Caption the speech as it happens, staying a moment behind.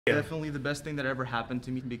Definitely the best thing that ever happened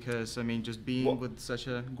to me because, I mean, just being with such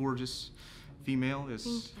a gorgeous female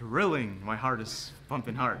is thrilling. My heart is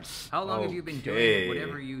pumping hard. How long have you been doing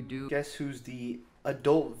whatever you do? Guess who's the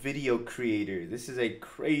adult video creator? This is a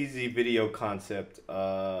crazy video concept.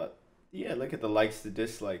 Yeah, look at the likes, the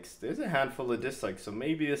dislikes. There's a handful of dislikes, so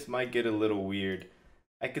maybe this might get a little weird.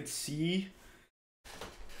 I could see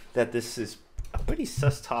that this is a pretty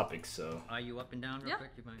sus topic, so Are you up and down real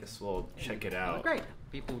quick? guess we'll check it out. Great.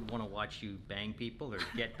 People would want to watch you bang people or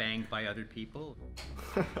get banged by other people.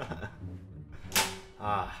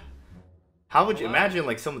 How would you imagine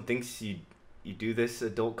like someone thinks you do this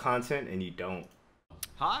adult content and you don't?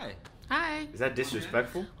 Hi. Hi. Is that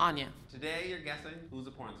disrespectful? Anya. Today you're guessing who's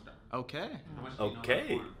a porn star. Okay. How much do you know about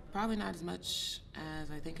porn? Probably not as much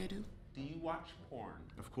as I think I do. Do you watch porn?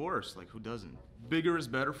 Of course, like who doesn't? Bigger is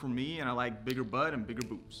better for me, and I like bigger butt and bigger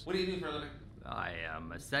boobs. What do you do for a living? I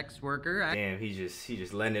am a sex worker. Damn, he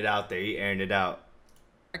just letting it out there. He airing it out.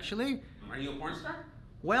 Actually, Are you a porn star?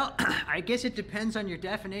 well, I guess it depends on your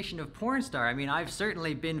definition of porn star. I mean, I've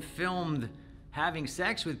certainly been filmed having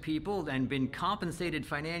sex with people and been compensated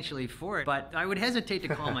financially for it, but I would hesitate to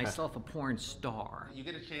call myself a porn star. You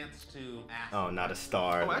get a chance to ask. Oh, not a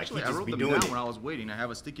star. Oh, actually, like, I he just wrote be them doing down it. when I was waiting. I have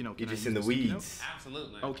a sticky note. You're Can I just use in the sticky note? weeds.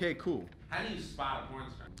 Absolutely. Okay, cool. How do you spot a porn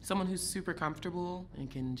star? Someone who's super comfortable and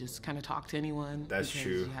can just kind of talk to anyone. That's because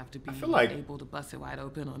true. You have to be I feel like- able to bust it wide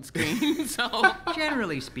open on screen. So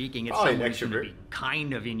Generally speaking, it's Probably an someone who's going to extrovert. be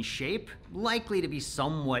kind of in shape, likely to be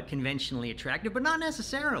somewhat conventionally attractive, but not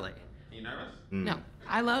necessarily. Are you nervous? no,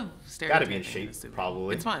 I love Gotta stereotyping. be in shape, this stupid.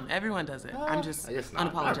 probably. It's fun. Everyone does it. I'm just I guess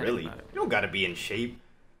unapologetic not really. about it. You don't gotta be in shape.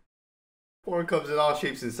 Porn comes in all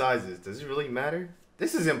shapes and sizes. Does it really matter?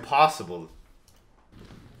 This is impossible.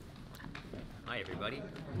 Hi, everybody.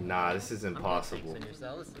 Nah, this is impossible. Thanks, and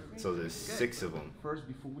yourselves? So there's 6 of them. First,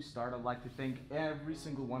 before we start, I'd like to thank every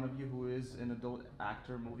single one of you who is an adult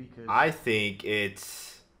actor movie. Cause I think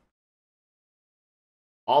it's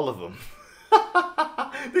all of them.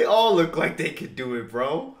 They all look like they could do it,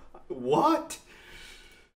 bro. What?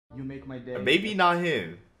 you make my day. Maybe not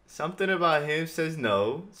him. Something about him says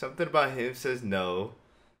no. Something about him says no.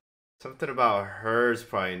 Something about hers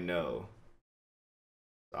probably no.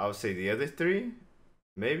 I would say the other 3,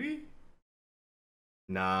 maybe.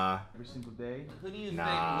 Nah. every single day. Who do you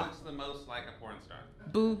Nah. think looks the most like a porn star?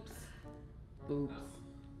 Boobs. Boobs.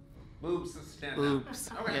 Boobs stand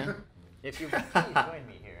Boobs. out. Okay. Yeah. If you would please join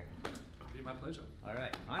me here. It'd be my pleasure. All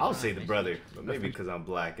right. I'll say the brother, but maybe because I'm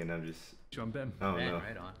black and I'm just. I'm Ben. I don't Ben, know.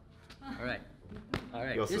 right on. All right. All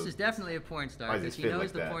right. You also- This is definitely a porn star Why does because this he fit knows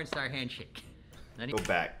like the that? porn star handshake. Then he- Go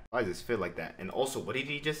back. Why does this feel like that? And also, what did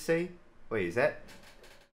he just say? Wait, is that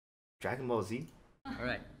Dragon Ball Z? All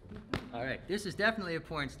right. All right. This is definitely a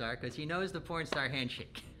porn star because he knows the porn star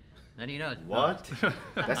handshake. Then he knows. What?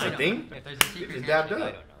 That's I a don't thing? know. If there's a secret It's dabbed handshake, I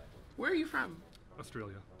up. don't know. Where are you from?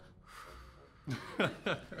 Australia.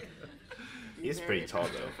 He's pretty tall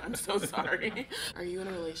though. I'm so sorry. Are you in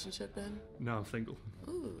a relationship, Ben? No, I'm single.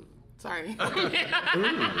 Ooh, sorry. Ooh,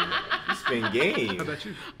 you spin game. How about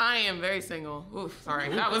you? I am very single. Ooh, sorry.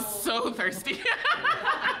 That was so thirsty.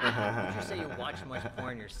 You say you watch much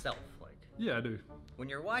porn yourself. Like, Yeah, I do. when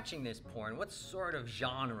you're watching this porn, what sort of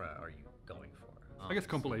genre are you going for? I guess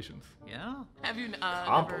compilations. Yeah. Have you never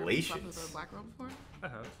Compilations. slept with a black girl before? I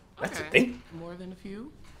have. That's a Okay. thing? More than a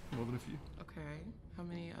few? More than a few. Okay. How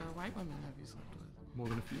many white women have you slept with? More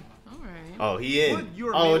than a few. All right. Oh, he in. What?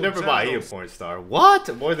 Your Oh, male never mind. He a genitals. porn star.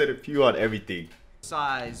 What? More than a few on everything.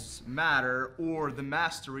 Size matter or the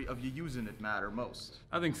mastery of you using it matter most.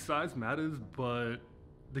 I think size matters, but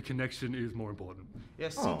the connection is more important. Yeah,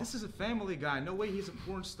 see, Oh. this is a family guy. No way he's a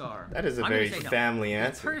porn star. That is a I'm very gonna say no. family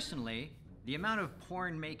answer. Personally, the amount of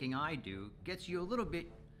porn making I do gets you a little bit,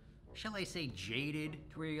 shall I say, jaded,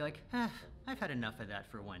 to where you're like, I've had enough of that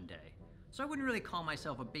for one day. So I wouldn't really call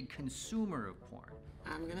myself a big consumer of porn.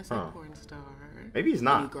 I'm gonna say Huh. porn star. Maybe he's Any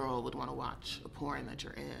not. girl would want to watch a porn that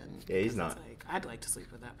you're in. Yeah, he's 'cause not. It's like, I'd like to sleep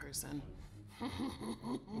with that person.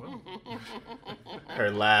 Her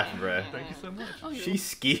laugh, bruh. Thank you so much. Oh, you're She's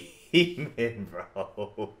scheming,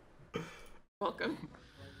 bro. welcome.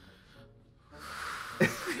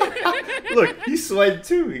 Look, he's sweating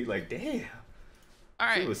too. He's like, damn. All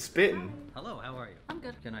He right. was spitting. Hello, how are you? I'm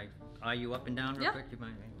good. Can I eye you up and down real Yeah. quick? You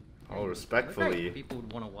mind? Oh, respectfully. People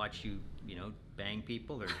would want to watch you, bang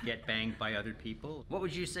people or get banged by other people. What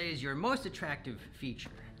would you say is your most attractive feature?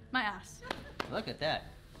 My ass. Look at that.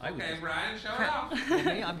 I would Okay, just- Brian, show it off.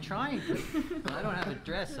 Okay, I'm trying to. I don't have a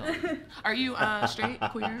dress on. Are you straight,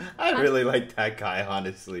 queer? I really like that guy,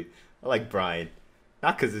 honestly. I like Brian.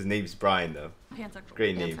 Not because his name's Brian, though. Pansexual.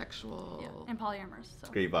 Great name. Pansexual. Yeah, and polyamorous.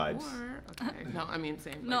 So. Great vibes. Or, okay. No, I mean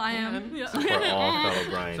same. No, like I am. pan. Yeah. For all fellow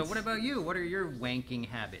Bryans. So what about you? What are your wanking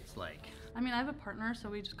habits like? I mean, I have a partner, so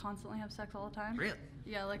we just constantly have sex all the time. Really?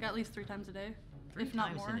 Yeah, like at least 3 times a day, 3 if not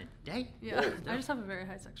times more. in a day? Yeah, I just have a very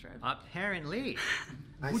high sex drive. Apparently.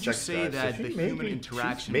 Would you say that the human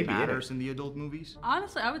interaction matters in in the adult movies?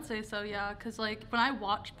 Honestly, I would say so, yeah, because like when I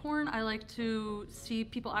watch porn, I like to see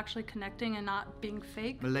people actually connecting and not being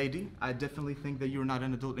fake. Milady, I definitely think that you're not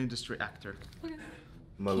an adult industry actor. Okay.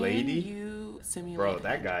 Milady? Can you simulate Bro,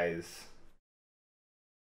 that guy's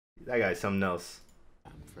something else.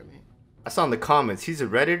 for me? I saw in the comments, he's a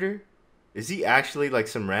Redditor? Is he actually like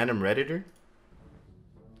some random Redditor?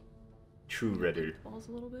 True Redditor. Balls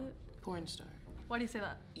a little bit. Porn star. Why do you say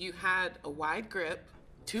that? You had a wide grip,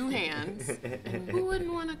 2 hands, and who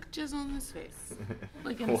wouldn't want to jizz on his face?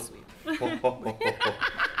 Like in a sweep.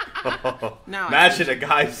 Now Imagine a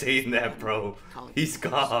guy saying that, bro. Calling He's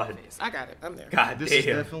people God. face. I got it. I'm there. God This damn. is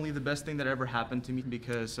definitely the best thing that ever happened to me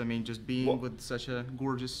because, I mean, just being with such a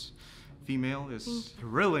gorgeous female is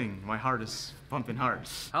thrilling. My heart is pumping hard.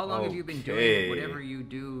 How long have you been Okay. doing whatever you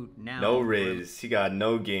do now? No Riz. He got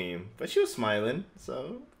no game. But she was smiling,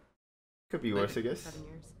 so could be worse, I guess. 7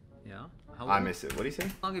 years. Yeah. How I long, miss it. What do you say?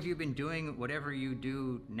 how long have you been doing whatever you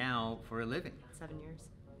do now for a living? 7 years.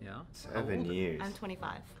 Yeah. How 7 old? years. I'm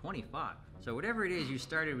 25. 25. So whatever it is you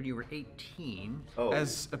started when you were 18. Oh,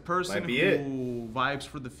 As a person might be who vibes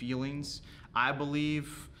for the feelings, I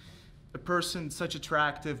believe a person such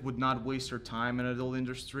attractive would not waste her time in adult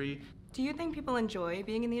industry. Do you think people enjoy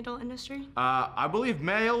being in the adult industry? I believe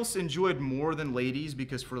males enjoy it more than ladies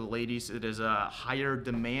because for the ladies it is a higher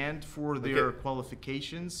demand for their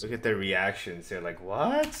qualifications. look at their reactions. They're like,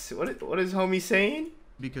 what? What is homie saying?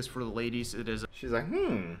 Because for the ladies it is She's like,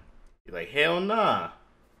 You're like, hell nah.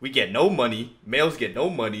 We get no money. Males get no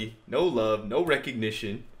money, no love, no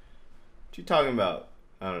recognition. What you talking about?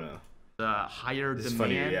 I don't know. a higher This is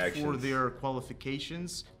funny demand for reactions. their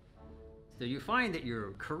qualifications. So you find that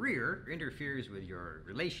your career interferes with your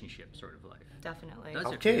relationship sort of life. Definitely. Does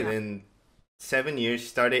it Okay, really? then 7 years. She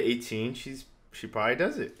started at 18. She probably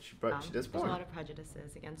does it. She does There's a porn. lot of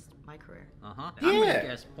prejudices against my career. Uh-huh. Yeah. I'm gonna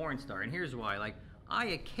guess porn star, and here's why. Like, I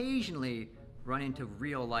occasionally run into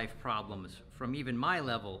real life problems from even my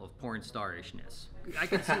level of porn starishness. I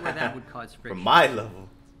can see where that would cause friction. From my level.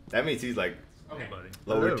 That means he's like Okay, buddy.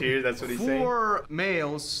 lower Hello. tier. That's what he's saying. For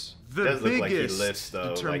males, the Does look like he biggest lifts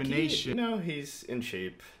though. determination Like he's in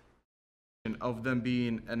shape. of them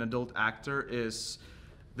being an adult actor is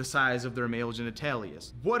the size of their male genitalia.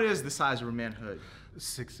 What is the size of a manhood?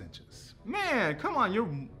 6 inches. Man, come on,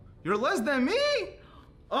 you're less than me?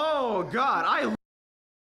 Oh God, I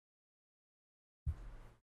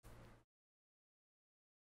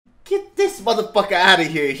Get this motherfucker out of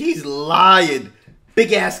here. He's lying.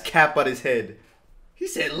 Big ass cap on his head. He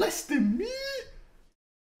said less than me?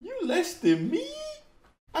 You less than me?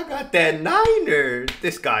 I got that 9er.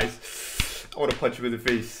 This guy's. I want to punch him in the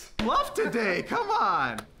face. love today. Come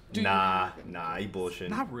on. Nah, he bullshit.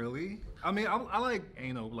 Not really. I mean, I like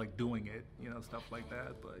anal, like doing it, stuff like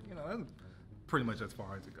that. But that's pretty much as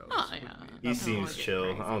far as it goes. Oh, yeah. He seems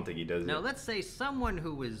chill. I don't think he does Now, it. let's say someone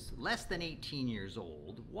who was less than 18 years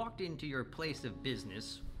old walked into your place of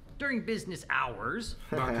business during business hours.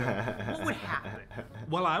 What would happen?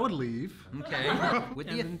 Well, I would leave. Okay. Would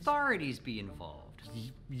the authorities be involved?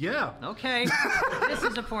 Yeah. Okay. This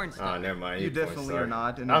is a porn Oh, star. never mind. You You're a porn definitely star. are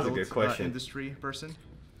not an That was a adult good question. industry person.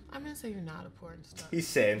 I'm gonna say you're not a porn star. He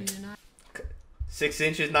said, You're not. 6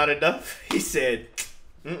 inches not enough? He said,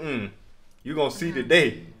 you gonna see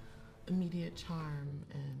today. Immediate charm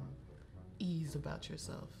and ease about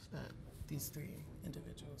yourself that these 3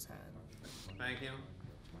 individuals had. Thank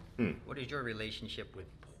you. What is your relationship with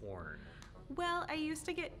porn? Well, I used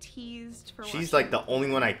to get teased for She's watching. like the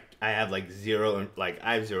only one I have like zero,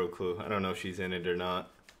 I have zero clue. I don't know if she's in it or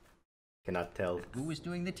not. Cannot tell. Who was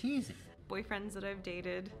doing the teasing? boyfriends that I've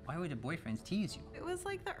dated. Why would the boyfriends tease you? It was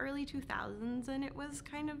like the early 2000s, and it was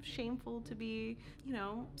kind of shameful to be, you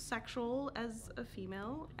know, sexual as a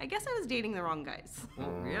female. I guess I was dating the wrong guys.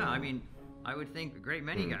 Well, yeah, I mean, I would think a great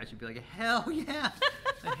many guys would be like, hell yeah,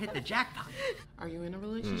 I hit the jackpot. Are you in a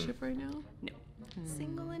relationship right now? No.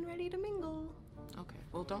 Single and ready to mingle. Okay.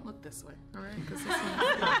 Well, don't look this way, all right? Because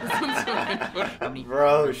this one's so good.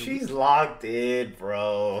 Bro, she's locked in,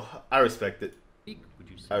 bro. I respect it. Would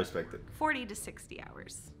you say? I respect it. 40 to 60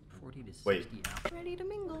 hours. 40 to 60 Wait. hours. Ready to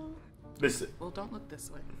mingle. Listen. Well, don't look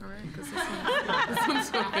this way, all right? Because this one's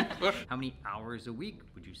fine. How many hours a week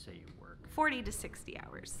would you say you work? 40 to 60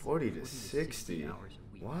 hours. 40 to 60. hours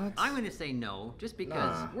a week. What? I'm going to say no, just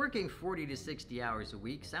because Nah. working 40 to 60 hours a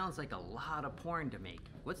week sounds like a lot of porn to make.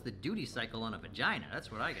 What's the duty cycle on a vagina?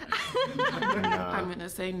 That's what I got. I'm gonna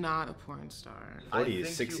say not a porn star. 40 I to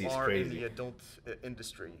think 60 you is are crazy. in the adult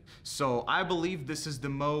industry. So I believe this is the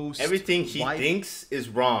most. Everything he wide- thinks is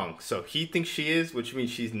wrong. So he thinks she is, which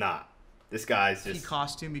means she's not. This guy's Key just.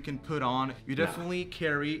 costume you can put on. You definitely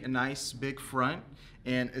carry a nice big front,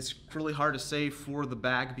 and it's really hard to say for the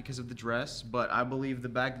bag because of the dress, but I believe the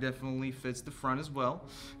bag definitely fits the front as well.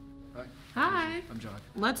 Hi. I'm John.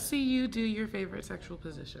 Let's see you do your favorite sexual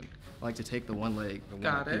position. I like to take the one leg, the one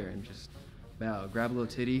Got up it. here, and just bow, grab a little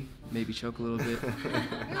titty, maybe choke a little bit.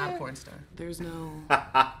 Not a porn star. There's no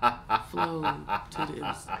flow to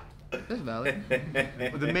this. That's valid.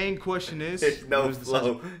 But the main question is, There's no what is the size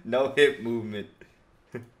flow, no hip movement.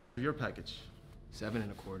 of your package? 7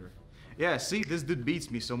 1/4. Yeah, see, this dude beats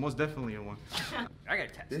me, so most definitely a one. I got a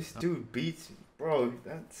test. This dude beats me. Bro,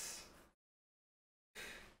 that's.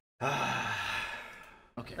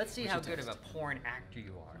 Okay. Let's see what's how your good of test? a porn actor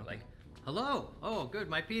you are. Like, hello. Oh, good.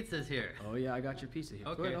 My pizza's here. Oh yeah, I got your pizza here.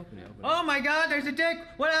 Go Okay. ahead, open it. Open Oh my God, there's a dick.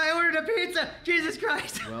 What? I ordered a pizza. Jesus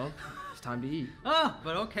Christ. it. Well, it's time to eat. Oh,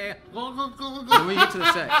 but okay. When we get to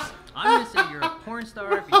the sex. I'm gonna say you're a porn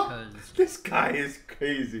star because This guy is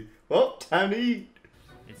crazy. Well, time to eat.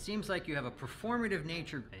 it seems like you have a performative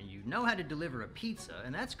nature and you know how to deliver a pizza,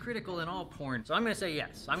 and that's critical in all porn. So I'm gonna say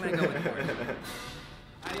yes. I'm gonna go with porn.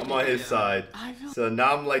 I'm on his side. I feel So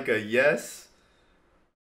now I'm like a yes.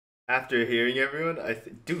 After hearing everyone,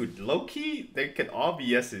 dude, low key, they can all be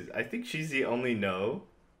yeses. I think she's the only no.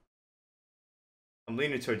 I'm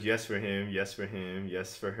leaning towards yes for him, yes for him,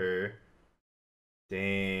 yes for her.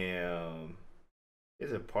 Damn.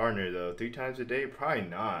 He's a partner though. 3 times a day? Probably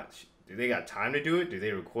not. Do they got time to do it? Do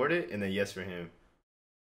they record it? And then yes for him.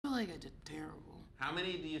 like I did terrible. How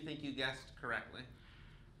many do you think you guessed correctly?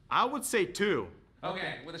 I would say 2.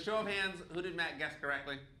 Okay, with a show of hands, who did Matt guess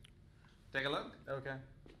correctly? Take a look. Okay.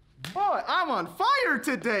 Boy, I'm on fire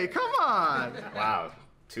today. Come on. Wow.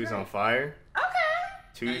 2's on fire? Okay.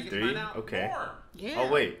 Now 2, you can 3? find out Okay. more. Yeah.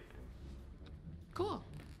 Oh, wait. Cool.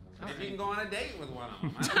 If you can go on a date with one of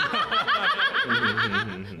them.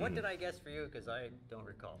 What did I guess for you? Because I don't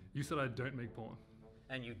recall. You said I don't make porn.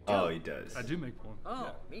 And you do. Oh, he does. I do make porn.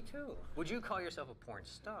 Oh, me too. Would you call yourself a porn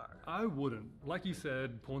star? I wouldn't. Like you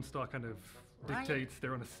said, porn star kind of Right. dictates.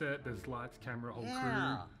 They're on a set, there's lights, camera, whole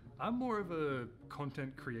Yeah. crew. I'm more of a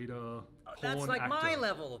content creator, porn That's like actor. my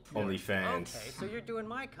level of porn. OnlyFans. Okay, so you're doing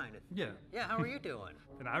my kind of thing. Yeah. Yeah, how are you doing?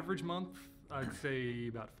 An average month, I'd say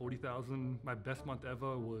about 40,000. My best month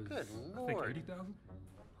ever was, Good I think, Lord. 80,000.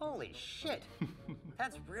 Holy shit.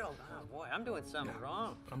 That's real. Oh boy, I'm doing something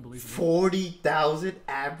wrong. Unbelievable. 40,000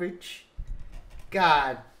 average?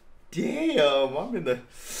 God damn. I'm in the.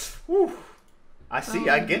 Whew. I see,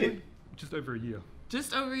 I get it. Just over a year.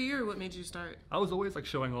 Just over a year, what made you start? I was always like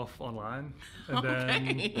showing off online, and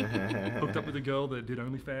Okay. then hooked up with a girl that did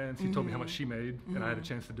OnlyFans. She told me how much she made, and I had a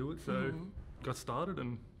chance to do it, so got started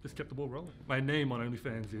and just kept the ball rolling. My name on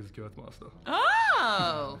OnlyFans is Girthmaster.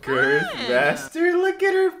 Oh, Girth fun. Master, look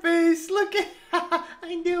at her face. Look at.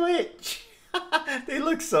 I knew it. They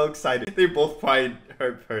look so excited. They both probably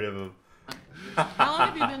heard of him. How long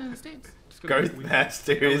have you been in the States? Just got a Girth week.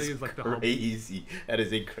 Master LA is is like the hub crazy. That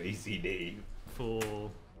is a crazy name. for,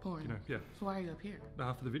 Porn. you know, yeah, So why are you up here?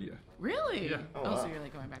 half of the video. Really? Yeah. Oh, Oh, so wow. you're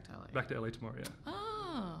like going back to LA. Back to LA tomorrow, yeah.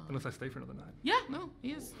 Oh. Unless I stay for another night. Yeah, no,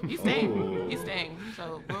 he's staying. Oh. He's staying.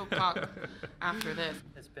 So we'll talk after this.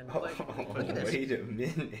 It's been a Oh, pleasure. Look at this. wait a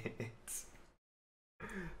minute.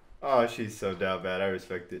 Oh, she's so down bad. I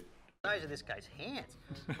respect it. Size of this guy's hands.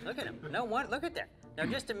 Look at him. No one. Look at that. Now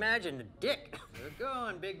just imagine the dick. Go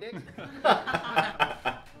on, big dick.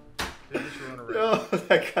 Oh,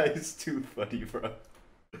 that guy is too funny, bro.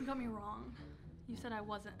 You got me wrong. You said I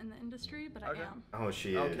wasn't in the industry, but Okay. I am. Oh,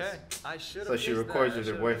 she is. Okay. I should have. So she records with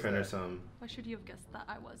her boyfriend or something. Why should you have guessed that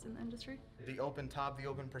I was in the industry? The open top, the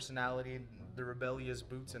open personality, the rebellious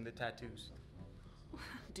boots, and the tattoos.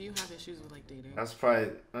 Do you have issues with like dating? That's probably.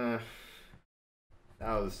 That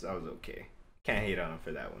was okay. Can't hate on him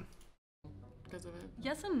for that one. Because of it?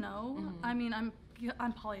 Yes and no. I mean, I'm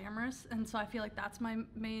polyamorous, and so I feel like that's my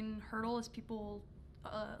main hurdle is people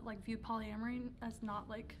like view polyamory as not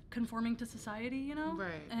like conforming to society, you know?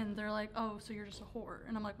 Right. And they're like, oh, so you're just a whore,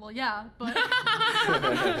 and I'm like, well, yeah, but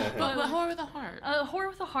But a whore with a heart. a whore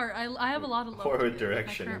with a heart. I have a lot of love. Whore to with give my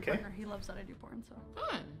direction, current okay. partner. He loves that I do porn, so.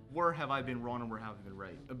 Fun. Where have I been wrong and where have I been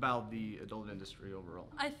right about the adult industry overall?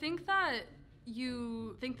 I think that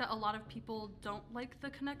you think that a lot of people don't like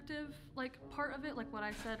the connective like part of it, like what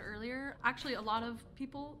I said earlier. Actually, a lot of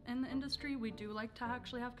people in the industry, we do like to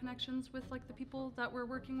actually have connections with like the people that we're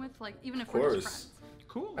working with, like even if we're just friends.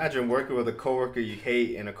 Cool. Imagine working with a coworker you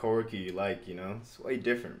hate and a coworker you like, you know? It's way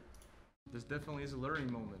different. This definitely is a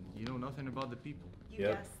learning moment. You know nothing about the people. You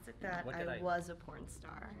Yep. guessed that What did I- was a porn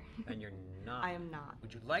star. And you're not. I am not.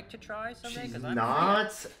 Would you like to try someday? She's 'Cause I'm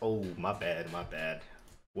not. Oh, my bad.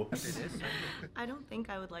 Whoops. After this, I don't think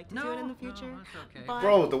I would like to No, do it in the no, future. that's okay. But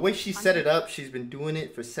Bro, the way she I'm set it up, she's been doing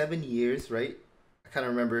it for 7 years, right? I kind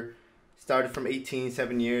of remember. Started from 18,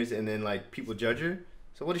 7 years, and then like people judge her.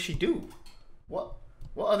 So what does she do? What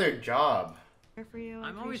other job? here for you. I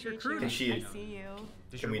I'm always appreciate recruiting. Can she- I see you.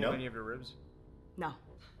 Did Can you we remove know? any of your ribs? No.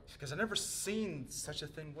 Because I've never seen such a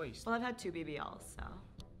thin waist. Well, I've had 2 BBLs, so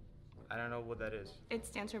I don't know what that is. it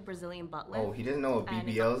stands for Brazilian butt lift. Oh, he doesn't know what And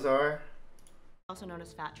it's BBLs are? also known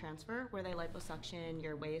as fat transfer, where they liposuction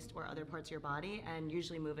your waist or other parts of your body and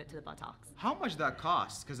usually move it to the buttocks. How much that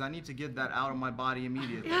cost? Because I need to get that out of my body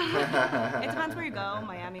immediately. It depends where you go.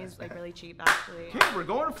 Miami's like really cheap, actually. Okay, we're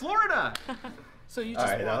going to Florida. So you just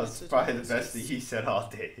Alright, that wanted was to probably try the best thing he said all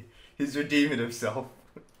day. He's redeeming himself.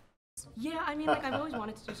 Yeah, I mean, like I've always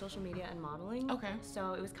wanted to do social media and modeling. Okay.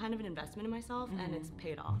 So it was kind of an investment in myself, and it's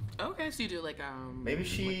paid off. Okay, so you do like Maybe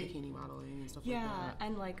like she- bikini modeling and stuff Yeah, like that.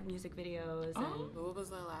 and like music videos. Oh, what was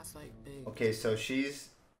the last like big? Okay, so she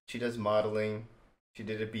does modeling. She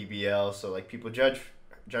did a BBL, so like people judge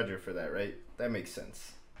her for that, right? That makes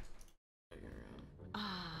sense.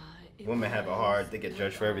 It Women have a was, hard, they get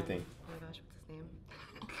judged for like, everything. Oh my gosh, what's his name?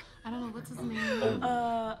 I don't know what's his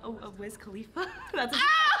name. Wiz Khalifa. That's.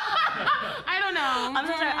 I don't know. I'm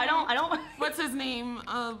so sorry. I don't. What's his name?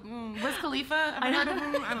 Wiz Khalifa. Have you heard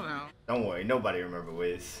of him? I don't know. Don't worry, nobody remember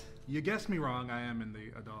Wiz. You guessed me wrong. I am in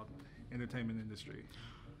the adult entertainment industry.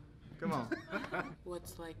 Come on.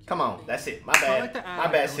 What's like? your Come on, thing? that's it. My I bad. like to add My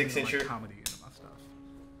an bad, element of, 6-incher. like, comedy into my stuff.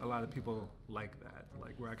 A lot of people like that,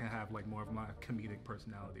 like where I can have like more of my comedic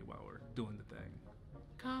personality while we're doing the thing.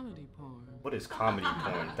 Comedy porn. What is comedy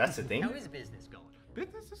porn? That's the thing. how is business going?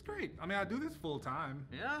 Business is great. I mean, I do this full time.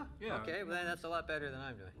 Yeah? Yeah. Okay, well then that's a lot better than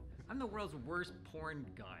I'm doing. I'm the world's worst porn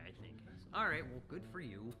guy, I think. Alright, well good for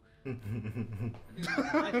you.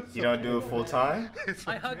 You don't do it full time?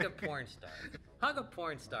 I hugged a porn star. Hug a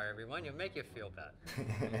porn star, everyone. You'll make you feel better.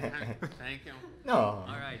 Thank you. No.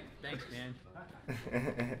 Alright, thanks, man.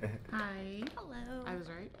 Hi. Hello. I was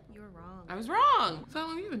right. You were wrong. I was wrong. So how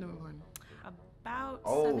long have you been doing porn? About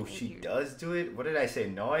Oh, 7-8 she years does do it? What did I say?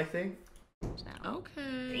 No, I think? now.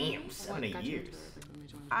 Okay. Damn, What 7 got you years. into it? What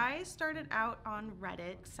made you wanna do I started out on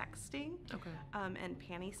Reddit sexting it? Okay. and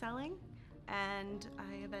panty selling, and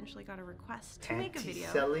I eventually got a request to make a Panty video,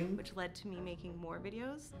 selling? which led to me making more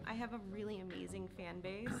videos. I have a really amazing fan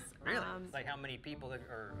base. Really? Like how many people that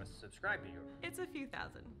are subscribed to you? It's a few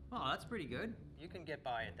thousand. Oh, that's pretty good. You can get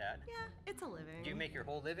by at that. Yeah, it's a living. Do you make your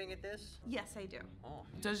whole living at this? Yes, I do. Oh.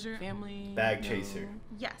 Does your family Bag know? chaser.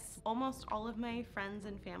 Yes, almost all of my friends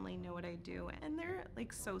and family know what I do, and they're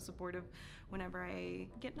like so supportive whenever I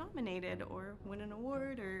get nominated or win an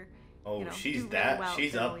award or. Oh, you know, she's do really that. well.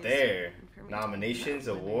 She's They're up always there. rooting for me. Nominations,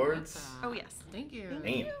 That's awards. Oh yes. Thank you.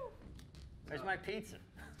 Damn. There's my pizza.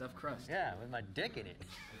 Stuffed crust. Yeah, with my dick in it.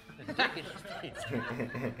 The dick in his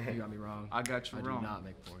pizza. You got me wrong. I got you I wrong. do not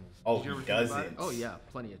make porn. Oh, Did you he ever think about doesn't. it? Oh yeah,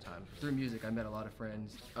 plenty of times. Through music, I met a lot of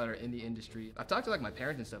friends that are in the industry. I've talked to like my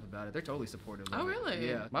parents and stuff about it. They're totally supportive. Oh, of it. really?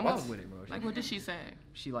 Yeah. My What's- mom's with it, bro. Like, what did she say?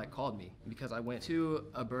 She like called me because I went to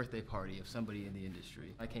a birthday party of somebody in the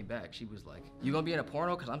industry. I came back. She was like, "You gonna be in a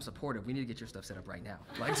porno? Cause I'm supportive. We need to get your stuff set up right now."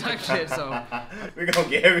 Like type shit. So We're gonna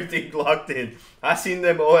get everything locked in. I seen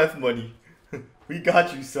them OF money. We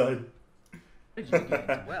got you, son. What did you get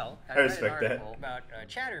into? Well, I read respect an that. article about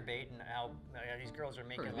Chatterbait and how these girls are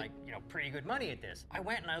making like pretty good money at this. I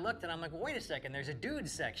went and I looked and I'm like, well, wait a second, there's a dude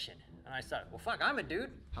section, and I thought, well, fuck, I'm a dude.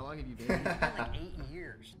 how long have you been? It's been like 8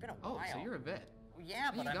 years. It's been a Oh, while. so you're a vet. Well, yeah,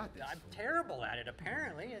 How but you I'm got this? terrible at it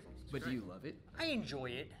apparently. It's But do great. you love it? I enjoy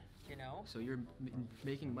it. you know? So you're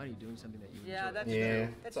making money doing something that you Yeah, enjoy. that's Yeah,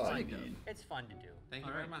 true. that's It's all fun. you need. It's fun to do. Thank you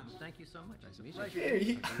All very right. much. Thank you so much. Nice to meet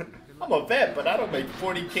you. Pleasure. I'm a vet, but I don't make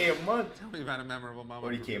 40K a month. Tell me about a memorable moment.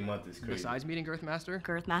 40K a month is crazy. Besides meeting Girthmaster?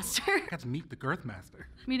 Girthmaster. Got to meet the Girthmaster.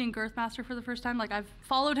 Meeting Girthmaster for the first time, like I've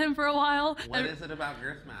followed him for a while. What is it about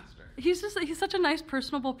Girthmaster? He's such a nice,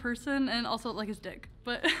 personable person, and also like his dick.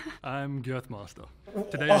 But I'm Girthmaster.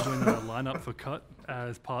 Today I'm doing a lineup for Cut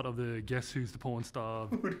as part of the Guess Who's the Porn Star.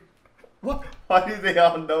 What? Why do they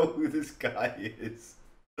all know who this guy is?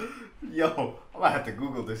 Yo, I might have to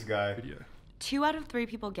Google this guy. Video. 2 out of 3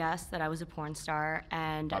 people guessed that I was a porn star,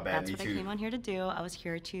 and My bad, that's me what too. I came on here to do. I was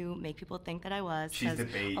here to make people think that I was. She's 'cause the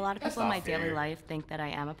bait. a lot of That's people in not my daily fair. life think that I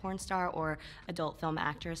am a porn star or adult film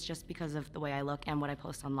actress just because of the way I look and what I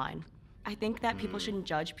post online. I think that people shouldn't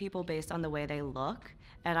judge people based on the way they look,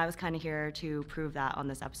 and I was kind of here to prove that on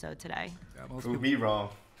this episode today. Yeah, most Prove people me wrong.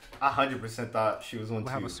 I 100% thought she was one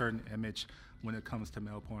have too. a certain image when it comes to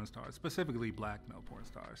male porn stars, specifically black male porn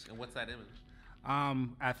stars. And what's that image?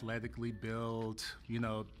 Athletically built, you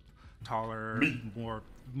know, taller, more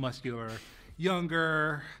muscular,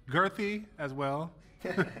 younger, girthy as well.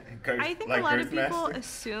 I think Like a lot of people Girthmaster?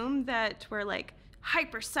 assume that we're like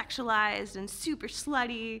hypersexualized and super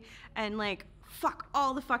slutty and like fuck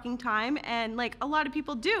all the fucking time, and like a lot of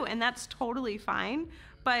people do, and that's totally fine.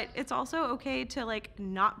 But it's also okay to like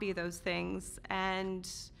not be those things and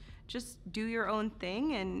just do your own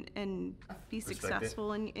thing and be Respect it.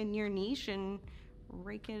 successful in your niche and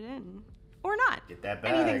rake it in. Or not. Get that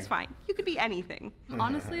bag. Anything's fine. You could be anything.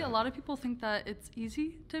 honestly, a lot of people think that it's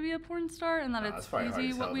easy to be a porn star, and that Nah, it's it's probably hard easy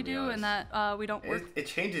as what hell, we to be do, and honest. that we don't work. It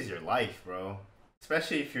changes your life, bro.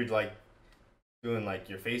 Especially if you're like doing like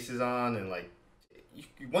your faces on and like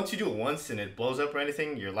once you do it once and it blows up or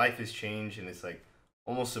anything, your life has changed and it's like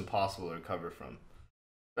almost impossible to recover from,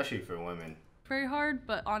 especially for women. Very hard,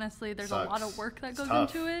 but honestly, there's a lot Sucks. of work that It's goes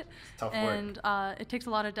tough. into it, It's tough and it takes a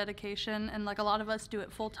lot of dedication, and like a lot of us do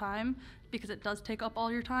it full time because it does take up all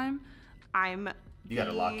your time. I'm You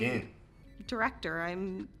gotta lock the in. director.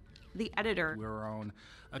 I'm the editor. We're our own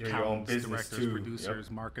You're your own accountants, business, directors, too. producers,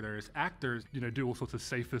 marketers, actors. You know, do all sorts of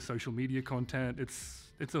safer social media content.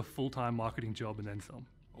 It's a full-time marketing job and then some.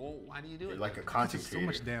 Well, why do you do You're it? like a It's content so creator.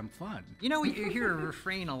 much damn fun. You know, you hear a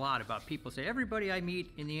refrain a lot about people say everybody I meet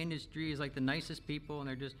in the industry is like the nicest people, and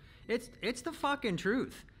they're just it's the fucking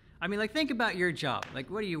truth. I mean, like, think about your job.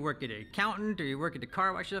 Like, what do you work at, an accountant, or you work at the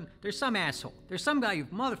car wash? There's some asshole. There's some guy, you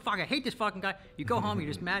motherfucker, I hate this fucking guy. You go home, you're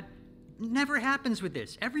just mad. Never happens with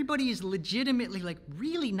this. Everybody is legitimately, like,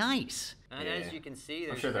 really nice. And Yeah. as you can see, I'm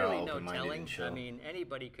there's sure they're really all no open-minded telling. and chill. I mean,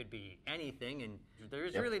 anybody could be anything, and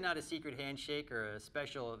there's Yep. really not a secret handshake or a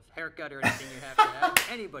special haircut or anything you have to have.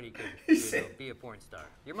 Anybody could He said- be a porn star.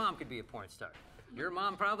 Your mom could be a porn star. Your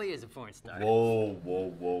mom probably is a porn star. Whoa,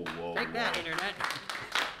 whoa, whoa, whoa. Take that, whoa. internet.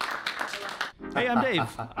 Hey, I'm Dave.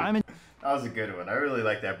 I'm in. That was a good one. I really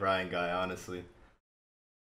like that Brian guy, honestly.